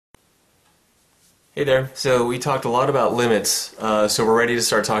Hey there. So we talked a lot about limits, so we're ready to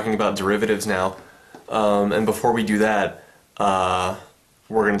start talking about derivatives now. And before we do that,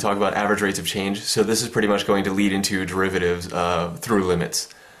 we're going to talk about average rates of change. So this is pretty much going to lead into derivatives through limits.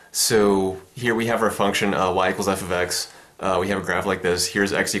 So here we have our function y equals f of x. We have a graph like this.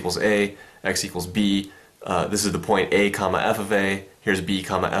 Here's x equals a, x equals b. This is the point a comma f of a. Here's b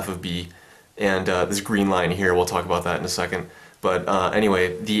comma f of b. And this green line here, we'll talk about that in a second. But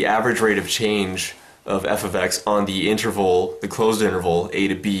anyway, the average rate of change of f of x on the interval, the closed interval, a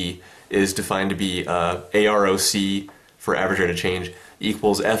to b, is defined to be AROC, for average rate of change,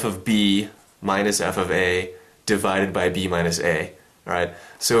 equals f of b minus f of a divided by b minus a. Alright,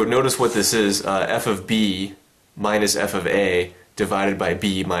 so notice what this is, f of b minus f of a divided by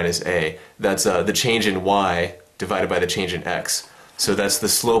b minus a. That's the change in y divided by the change in x. So that's the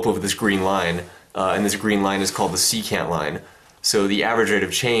slope of this green line, and this green line is called the secant line. So the average rate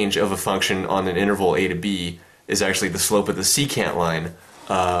of change of a function on an interval a to b is actually the slope of the secant line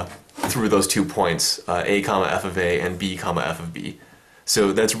through those 2 points, a comma f of a and b comma f of b.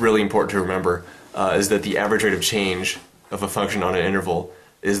 So that's really important to remember, is that the average rate of change of a function on an interval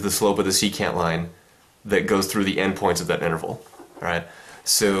is the slope of the secant line that goes through the endpoints of that interval. All right.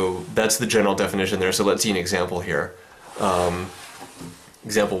 So that's the general definition there. So let's see an example here.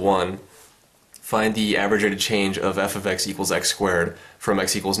 Example 1. Find the average rate of change of f of x equals x squared from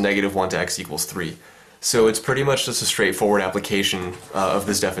x equals -1 to x equals 3. So it's pretty much just a straightforward application of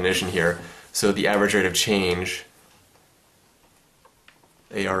this definition here. So the average rate of change,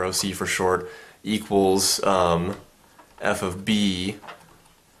 AROC for short, equals f of b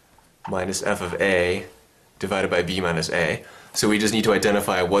minus f of a divided by b minus a. So we just need to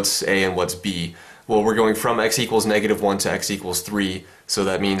identify what's a and what's b. Well, we're going from x equals -1 to x equals 3, so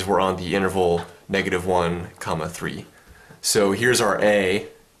that means we're on the interval -1 comma 3. So here's our a,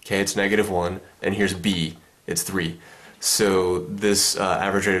 okay, it's -1, and here's b, it's 3. So this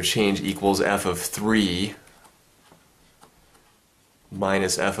average rate of change equals f of 3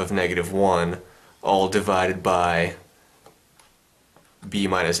 minus f of -1, all divided by b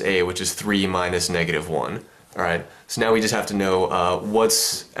minus a, which is 3 minus -1. Alright, so now we just have to know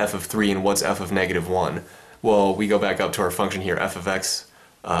what's f of 3 and what's f of -1. Well, we go back up to our function here, f of x,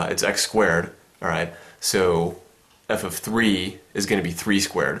 it's x squared. Alright, so f of 3 is going to be 3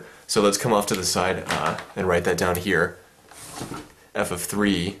 squared. So let's come off to the side and write that down here. F of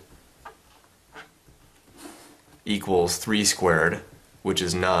 3 equals 3 squared, which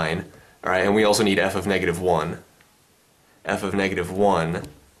is 9. Alright, and we also need f of -1. F of -1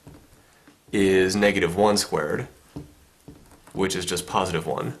 is -1 squared, which is just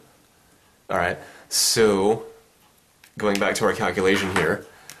 +1. Alright, so going back to our calculation here,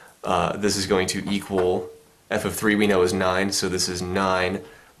 this is going to equal f of 3 we know is 9, so this is 9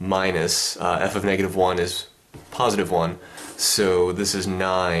 minus f of -1 is +1, so this is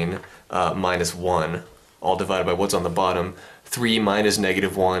 9 minus 1, all divided by what's on the bottom. 3 minus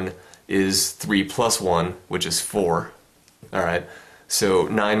 -1 is 3 plus 1, which is 4. Alright, so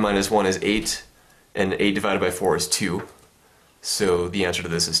 9 minus 1 is 8, and 8 divided by 4 is 2. So the answer to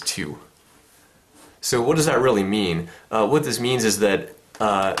this is 2. So what does that really mean? What this means is that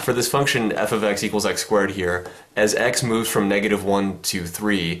for this function f of x equals x squared here, as x moves from -1 to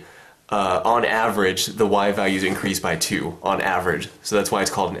 3, on average the y values increase by 2, on average. So that's why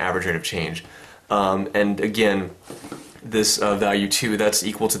it's called an average rate of change. And again, this value 2, that's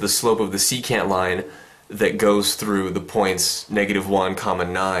equal to the slope of the secant line that goes through the points -1 comma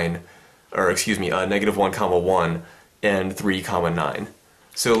 9, or excuse me, -1 comma 1 and 3 comma 9.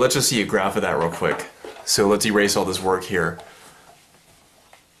 So let's just see a graph of that real quick. So let's erase all this work here.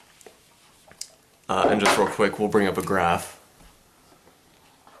 And just real quick, we'll bring up a graph.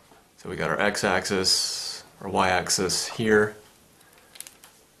 So we got our x-axis, our y-axis here.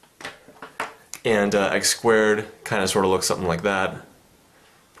 And x squared kind of sort of looks something like that.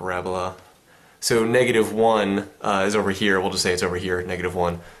 Parabola. So -1 is over here. We'll just say it's over here,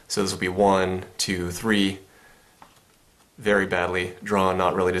 -1. So this will be 1, 2, 3. Very badly drawn,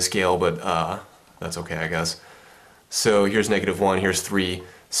 not really to scale, but that's okay, I guess. So here's -1, here's 3.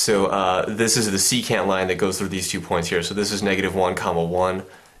 So this is the secant line that goes through these 2 points here. So this is -1 comma 1,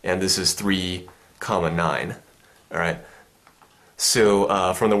 and this is 3 comma 9. Alright.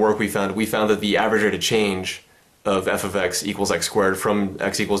 So from the work we found that the average rate of change of f of x equals x squared from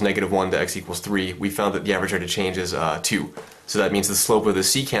x equals -1 to x equals 3, we found that the average rate of change is 2. So that means the slope of the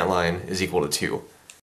secant line is equal to 2.